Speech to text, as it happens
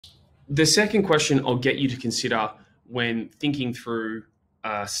The second question I'll get you to consider when thinking through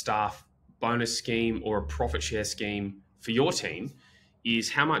a staff bonus scheme or a profit share scheme for your team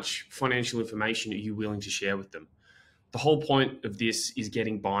is how much financial information are you willing to share with them? The whole point of this is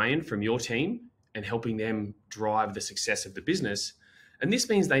getting buy-in from your team and helping them drive the success of the business. And this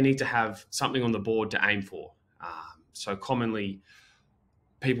means they need to have something on the board to aim for. So commonly,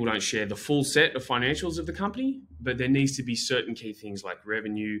 people don't share the full set of financials of the company, but there needs to be certain key things like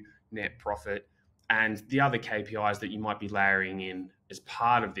revenue, net profit, and the other KPIs that you might be layering in as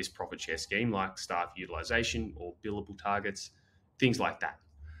part of this profit share scheme, like staff utilization or billable targets, things like that.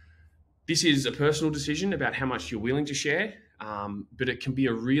 This is a personal decision about how much you're willing to share, but it can be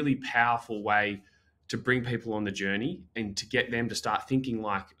a really powerful way to bring people on the journey and to get them to start thinking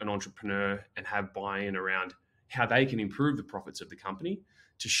like an entrepreneur and have buy-in around how they can improve the profits of the company,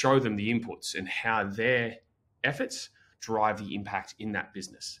 to show them the inputs and how their efforts drive the impact in that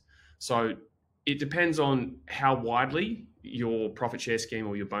business. So it depends on how widely your profit share scheme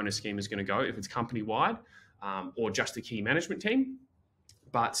or your bonus scheme is going to go, if it's company-wide or just the key management team.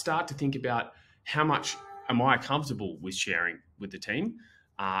 But start to think about how much am I comfortable with sharing with the team,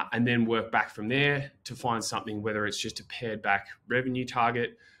 and then work back from there to find something, whether it's just a pared back revenue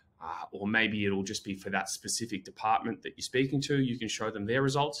target, or maybe it'll just be for that specific department that you're speaking to. You can show them their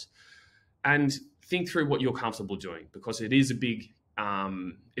results and think through what you're comfortable doing, because it is a big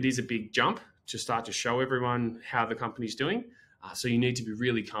jump to start to show everyone how the company's doing. So you need to be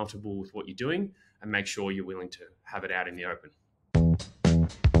really comfortable with what you're doing and make sure you're willing to have it out in the open.